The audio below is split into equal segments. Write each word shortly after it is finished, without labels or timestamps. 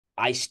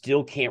I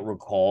still can't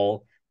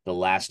recall the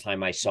last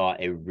time I saw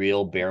a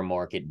real bear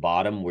market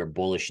bottom where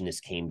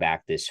bullishness came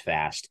back this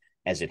fast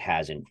as it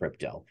has in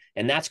crypto.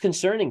 And that's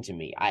concerning to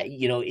me.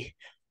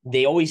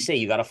 They always say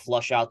you got to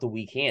flush out the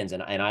weak hands.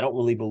 And I don't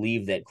really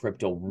believe that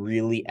crypto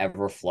really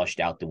ever flushed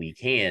out the weak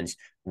hands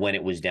when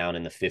it was down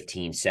in the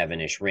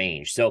 15.7-ish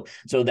range. So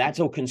that's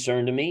a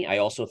concern to me. I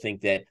also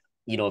think that,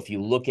 if you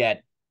look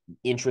at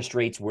interest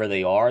rates where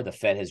they are, the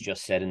Fed has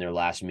just said in their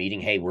last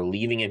meeting, hey, we're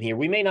leaving him here.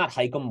 We may not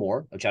hike them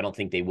more, which I don't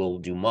think they will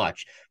do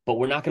much, but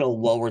we're not going to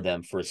lower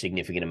them for a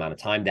significant amount of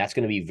time. That's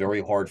going to be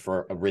very hard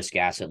for a risk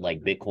asset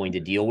like Bitcoin to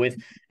deal with.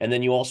 And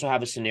then you also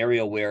have a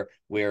scenario where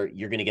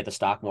you're going to get the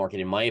stock market,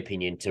 in my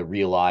opinion, to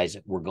realize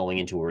we're going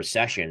into a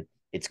recession.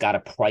 It's got to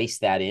price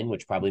that in,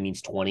 which probably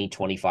means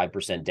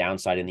 20-25%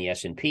 downside in the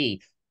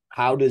S&P.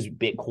 How does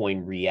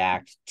Bitcoin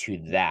react to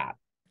that?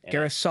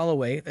 Gareth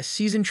Soloway, a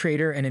seasoned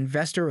trader and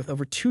investor with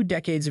over 2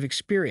 decades of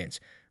experience,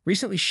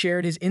 recently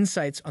shared his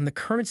insights on the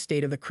current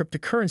state of the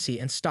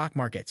cryptocurrency and stock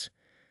markets.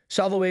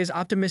 Soloway is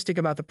optimistic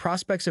about the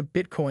prospects of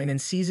Bitcoin and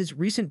sees its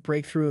recent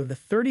breakthrough of the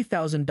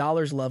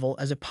 $30,000 level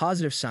as a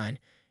positive sign,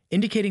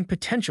 indicating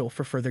potential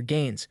for further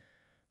gains.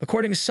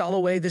 According to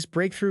Soloway, this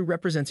breakthrough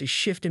represents a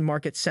shift in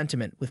market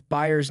sentiment, with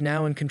buyers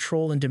now in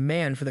control and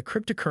demand for the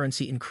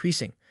cryptocurrency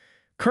increasing.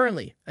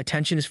 Currently,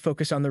 attention is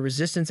focused on the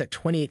resistance at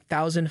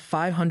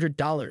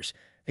 $28,500,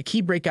 a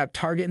key breakout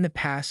target in the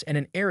past and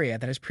an area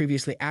that has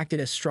previously acted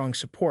as strong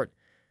support.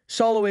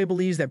 Soloway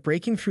believes that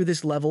breaking through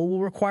this level will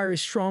require a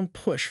strong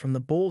push from the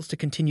bulls to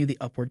continue the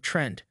upward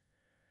trend.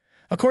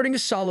 According to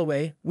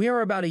Soloway, we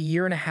are about a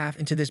year and a half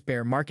into this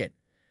bear market.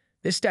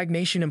 This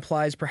stagnation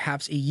implies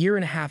perhaps a year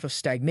and a half of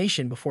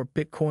stagnation before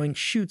Bitcoin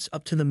shoots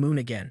up to the moon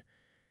again.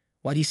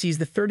 While he sees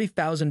the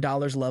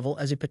 $30,000 level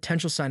as a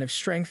potential sign of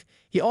strength,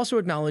 he also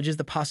acknowledges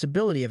the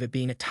possibility of it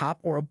being a top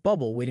or a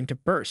bubble waiting to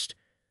burst.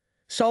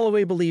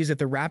 Soloway believes that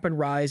the rapid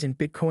rise in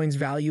Bitcoin's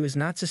value is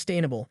not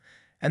sustainable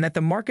and that the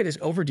market is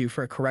overdue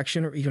for a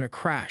correction or even a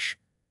crash.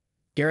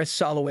 Gareth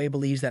Soloway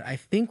believes that I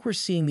think we're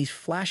seeing these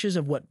flashes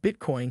of what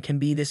Bitcoin can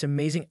be, this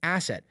amazing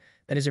asset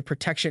that is a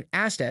protection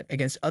asset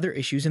against other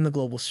issues in the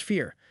global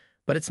sphere,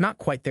 but it's not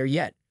quite there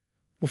yet.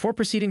 Before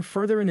proceeding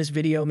further in this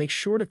video, make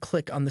sure to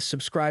click on the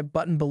subscribe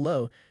button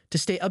below to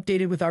stay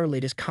updated with our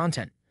latest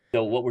content.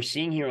 So what we're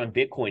seeing here on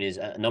Bitcoin is,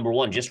 number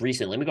one, just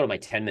recent. Let me go to my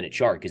 10-minute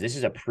chart because this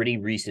is a pretty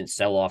recent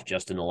sell-off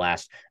just in the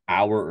last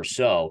hour or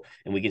so.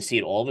 And we can see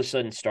it all of a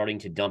sudden starting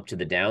to dump to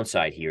the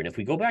downside here. And if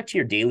we go back to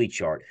your daily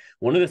chart,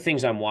 one of the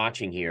things I'm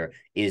watching here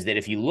is that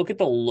if you look at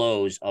the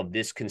lows of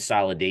this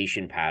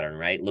consolidation pattern,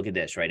 right? Look at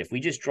this, right? If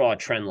we just draw a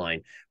trend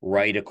line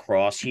right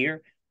across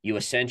here, you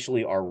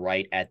essentially are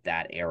right at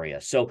that area.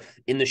 So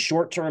in the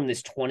short term,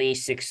 this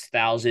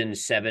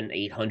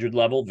 26,700-800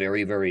 level,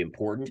 very, very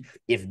important.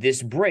 If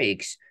this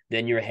breaks,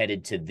 then you're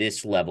headed to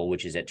this level,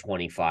 which is at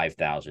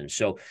 25,000.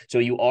 So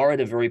you are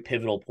at a very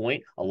pivotal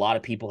point. A lot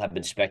of people have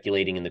been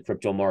speculating in the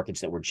crypto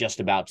markets that we're just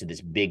about to this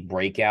big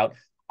breakout.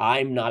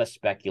 I'm not a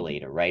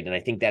speculator, right? And I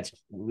think that's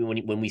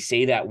when we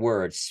say that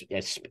word,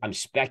 I'm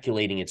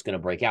speculating it's going to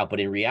break out. But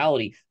in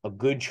reality, a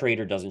good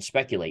trader doesn't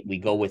speculate. We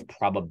go with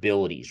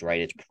probabilities, right?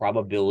 It's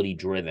probability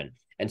driven.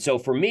 And so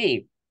for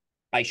me,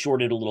 I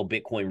shorted a little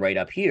Bitcoin right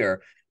up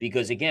here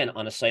because, again,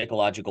 on a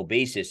psychological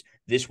basis,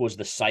 this was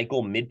the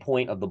cycle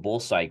midpoint of the bull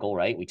cycle,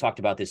 right? We talked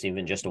about this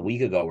even just a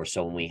week ago or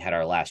so when we had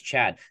our last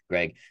chat,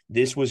 Greg.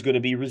 This was going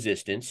to be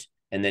resistance.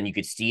 And then you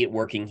could see it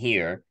working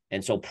here.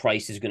 And so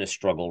price is going to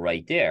struggle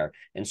right there.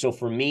 And so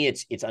for me,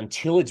 it's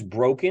until it's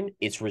broken,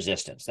 it's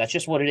resistance. That's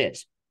just what it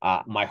is.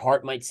 My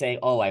heart might say,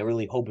 oh, I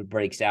really hope it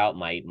breaks out.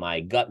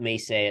 My gut may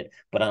say it,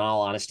 but in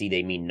all honesty,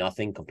 they mean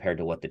nothing compared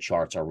to what the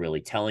charts are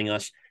really telling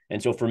us.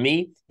 And so for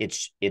me,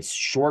 it's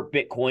short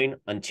Bitcoin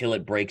until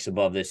it breaks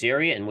above this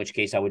area, in which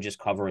case I would just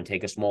cover and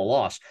take a small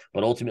loss.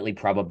 But ultimately,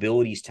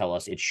 probabilities tell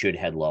us it should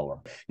head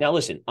lower. Now,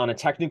 listen, on a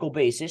technical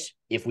basis,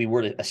 if we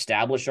were to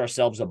establish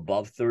ourselves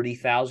above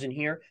 30,000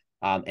 here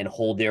and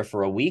hold there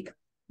for a week,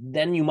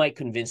 then you might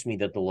convince me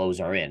that the lows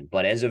are in.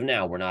 But as of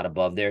now, we're not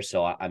above there.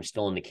 So I'm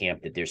still in the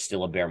camp that there's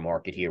still a bear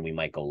market here. We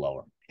might go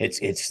lower.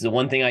 It's the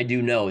one thing I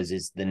do know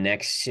is the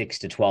next 6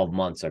 to 12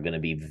 months are going to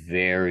be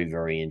very,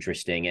 very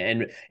interesting.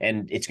 And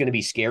it's going to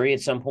be scary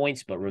at some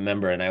points. But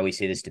remember, and I always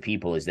say this to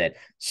people, is that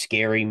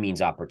scary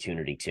means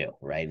opportunity too,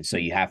 right? And so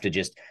you have to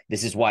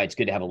this is why it's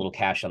good to have a little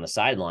cash on the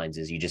sidelines,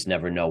 is you just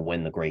never know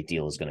when the great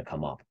deal is going to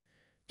come up.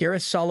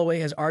 Gareth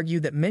Soloway has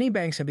argued that many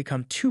banks have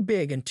become too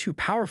big and too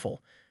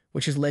powerful,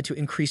 which has led to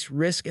increased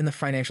risk in the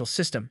financial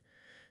system.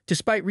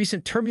 Despite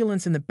recent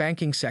turbulence in the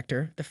banking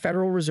sector, the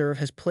Federal Reserve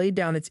has played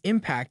down its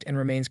impact and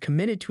remains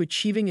committed to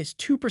achieving its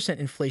 2%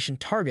 inflation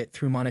target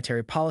through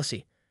monetary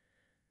policy.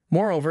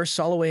 Moreover,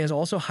 Soloway has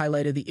also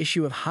highlighted the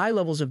issue of high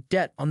levels of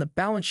debt on the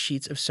balance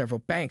sheets of several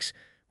banks,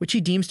 which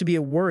he deems to be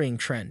a worrying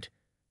trend.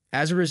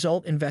 As a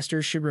result,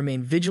 investors should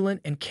remain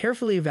vigilant and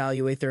carefully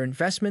evaluate their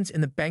investments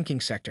in the banking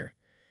sector.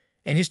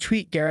 In his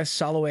tweet, Gareth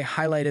Soloway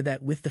highlighted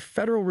that with the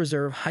Federal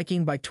Reserve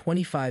hiking by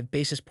 25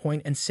 basis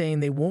points and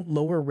saying they won't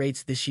lower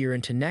rates this year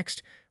into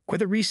next,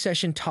 with a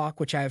recession talk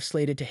which I have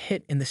slated to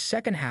hit in the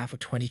second half of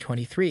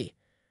 2023.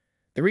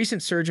 The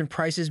recent surge in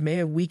prices may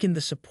have weakened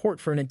the support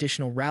for an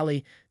additional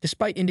rally,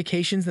 despite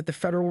indications that the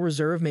Federal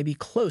Reserve may be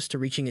close to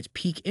reaching its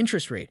peak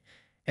interest rate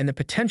and the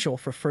potential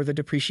for further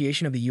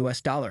depreciation of the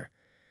US dollar.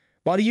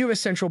 While the U.S.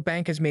 Central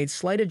Bank has made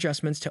slight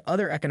adjustments to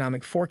other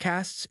economic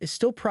forecasts, it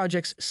still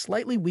projects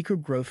slightly weaker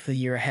growth for the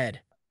year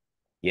ahead.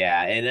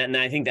 Yeah, and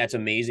I think that's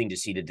amazing to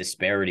see the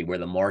disparity where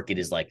the market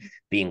is like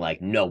being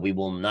like, no, we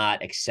will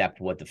not accept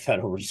what the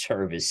Federal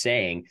Reserve is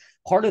saying.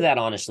 Part of that,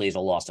 honestly, is a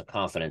loss of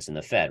confidence in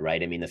the Fed,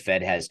 right? I mean, the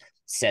Fed has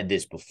said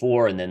this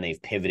before, and then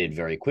they've pivoted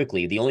very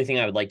quickly. The only thing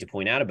I would like to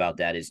point out about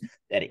that is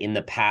that in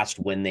the past,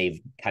 when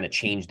they've kind of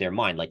changed their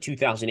mind, like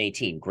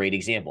 2018, great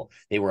example,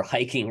 they were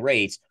hiking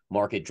rates,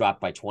 market dropped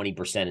by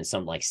 20% in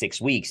something like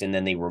 6 weeks, and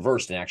then they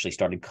reversed and actually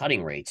started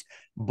cutting rates.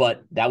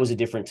 But that was a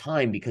different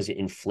time because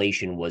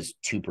inflation was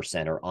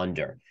 2% or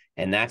under.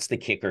 And that's the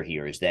kicker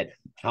here, is that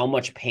how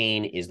much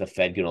pain is the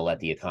Fed going to let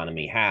the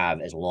economy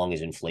have as long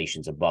as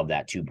inflation's above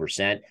that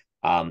 2%?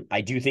 I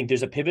do think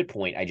there's a pivot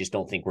point. I just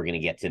don't think we're going to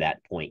get to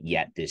that point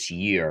yet this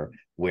year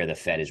where the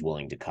Fed is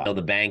willing to cut. So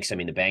the banks, I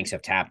mean, the banks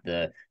have tapped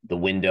the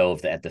window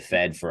at the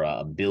Fed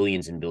for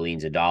billions and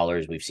billions of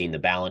dollars. We've seen the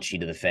balance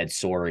sheet of the Fed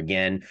soar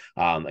again.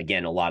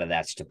 Again, a lot of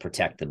that's to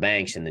protect the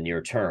banks in the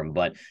near term,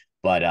 but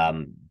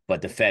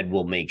the Fed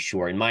will make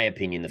sure, in my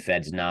opinion, the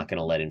Fed's not going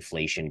to let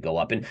inflation go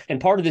up.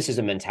 And part of this is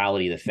a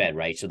mentality of the Fed,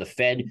 right? So the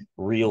Fed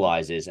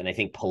realizes, and I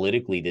think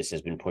politically this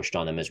has been pushed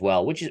on them as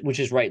well, which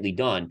is rightly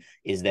done,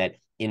 is that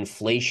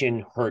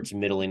inflation hurts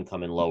middle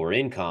income and lower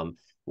income.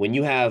 When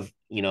you have,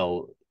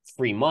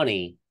 free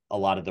money, a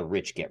lot of the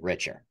rich get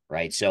richer,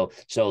 right? So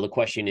the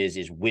question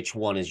is which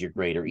one is your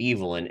greater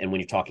evil? And when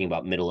you're talking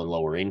about middle and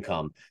lower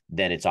income,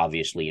 then it's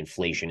obviously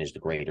inflation is the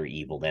greater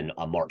evil than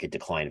a market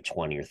decline of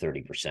 20 or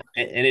 30%.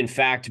 And in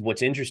fact,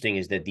 what's interesting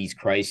is that these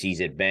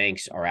crises at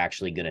banks are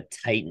actually going to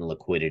tighten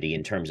liquidity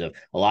in terms of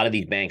a lot of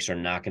these banks are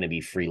not going to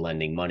be free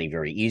lending money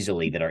very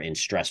easily that are in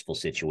stressful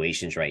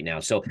situations right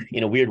now. So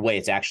in a weird way,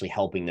 it's actually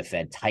helping the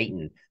Fed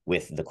tighten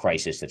with the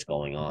crisis that's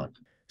going on.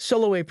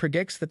 Soloway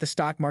predicts that the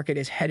stock market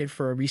is headed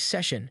for a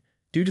recession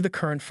due to the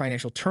current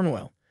financial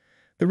turmoil.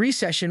 The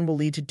recession will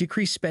lead to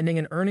decreased spending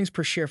and earnings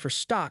per share for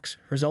stocks,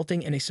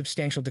 resulting in a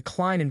substantial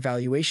decline in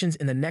valuations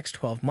in the next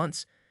 12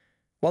 months.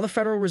 While the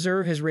Federal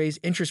Reserve has raised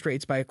interest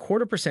rates by a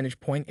quarter percentage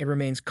point, it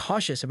remains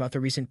cautious about the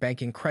recent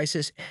banking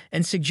crisis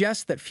and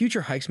suggests that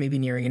future hikes may be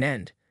nearing an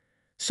end.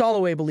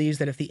 Soloway believes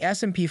that if the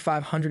S&P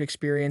 500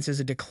 experiences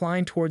a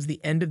decline towards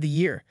the end of the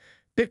year,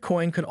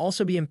 Bitcoin could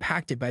also be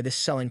impacted by this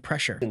selling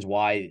pressure.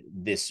 Why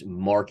this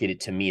market,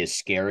 to me, is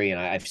scary. And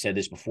I've said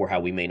this before, how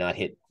we may not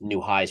hit new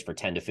highs for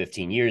 10 to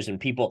 15 years. And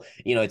people,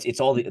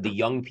 it's all the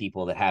young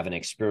people that haven't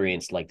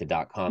experienced like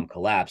the .com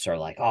collapse are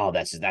like, oh,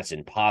 that's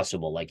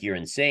impossible. Like, you're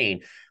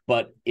insane.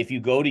 But if you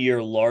go to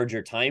your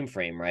larger time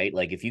frame, right?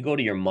 Like if you go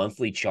to your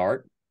monthly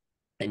chart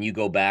and you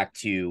go back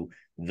to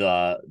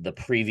the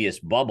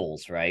previous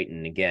bubbles, right?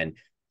 And again,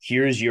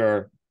 here's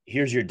your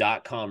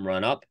 .com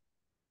run up,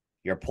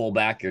 your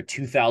pullback, your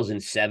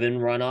 2007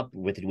 run up,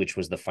 which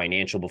was the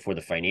financial before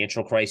the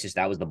financial crisis.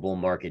 That was the bull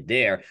market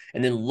there.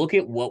 And then look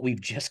at what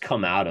we've just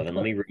come out of. And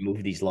let me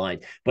remove these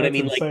lines. But That's I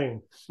mean,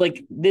 insane.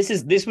 like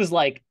this was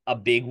like a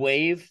big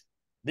wave.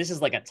 This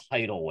is like a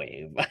tidal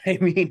wave. I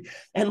mean,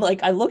 and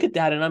like I look at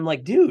that and I'm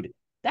like, dude,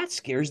 that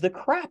scares the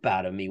crap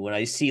out of me when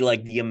I see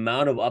like the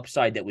amount of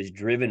upside that was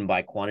driven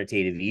by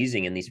quantitative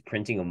easing and these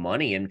printing of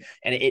money. And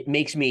it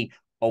makes me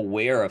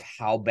aware of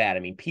how bad. I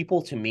mean,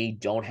 people to me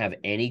don't have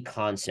any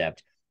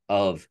concept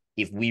of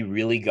if we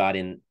really got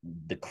in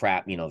the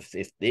crap,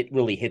 if it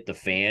really hit the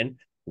fan,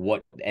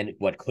 what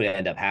could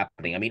end up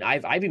happening. I mean,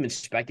 I've even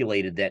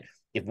speculated that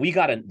if we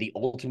got the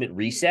ultimate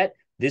reset,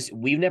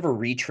 we've never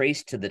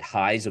retraced to the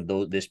highs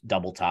of this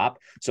double top.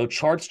 So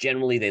charts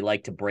generally, they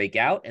like to break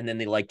out and then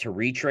they like to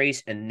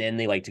retrace and then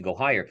they like to go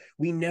higher.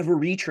 We never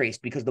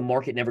retraced because the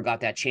market never got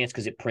that chance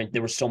because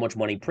there was so much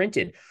money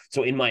printed.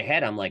 So in my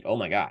head, I'm like, oh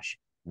my gosh,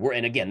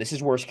 and again, this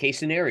is worst case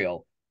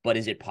scenario, but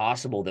is it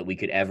possible that we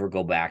could ever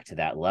go back to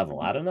that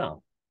level? I don't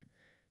know.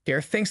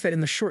 Gareth thinks that in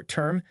the short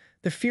term,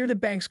 the fear the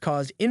banks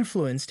caused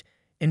influenced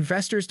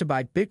investors to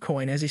buy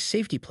Bitcoin as a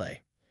safety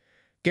play.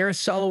 Gareth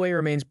Soloway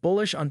remains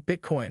bullish on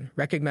Bitcoin,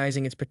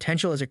 recognizing its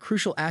potential as a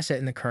crucial asset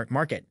in the current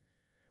market.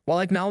 While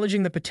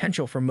acknowledging the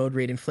potential for mode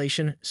rate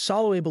inflation,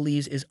 Soloway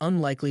believes is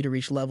unlikely to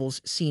reach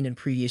levels seen in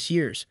previous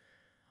years.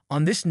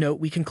 On this note,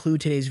 we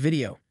conclude today's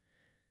video.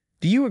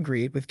 Do you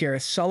agree with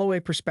Gareth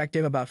Soloway's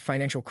perspective about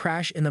financial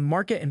crash in the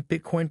market and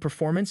Bitcoin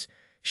performance?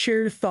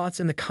 Share your thoughts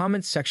in the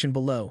comments section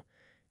below.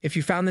 If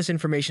you found this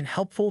information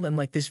helpful, then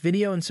like this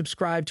video and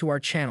subscribe to our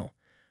channel.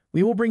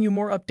 We will bring you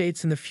more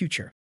updates in the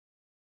future.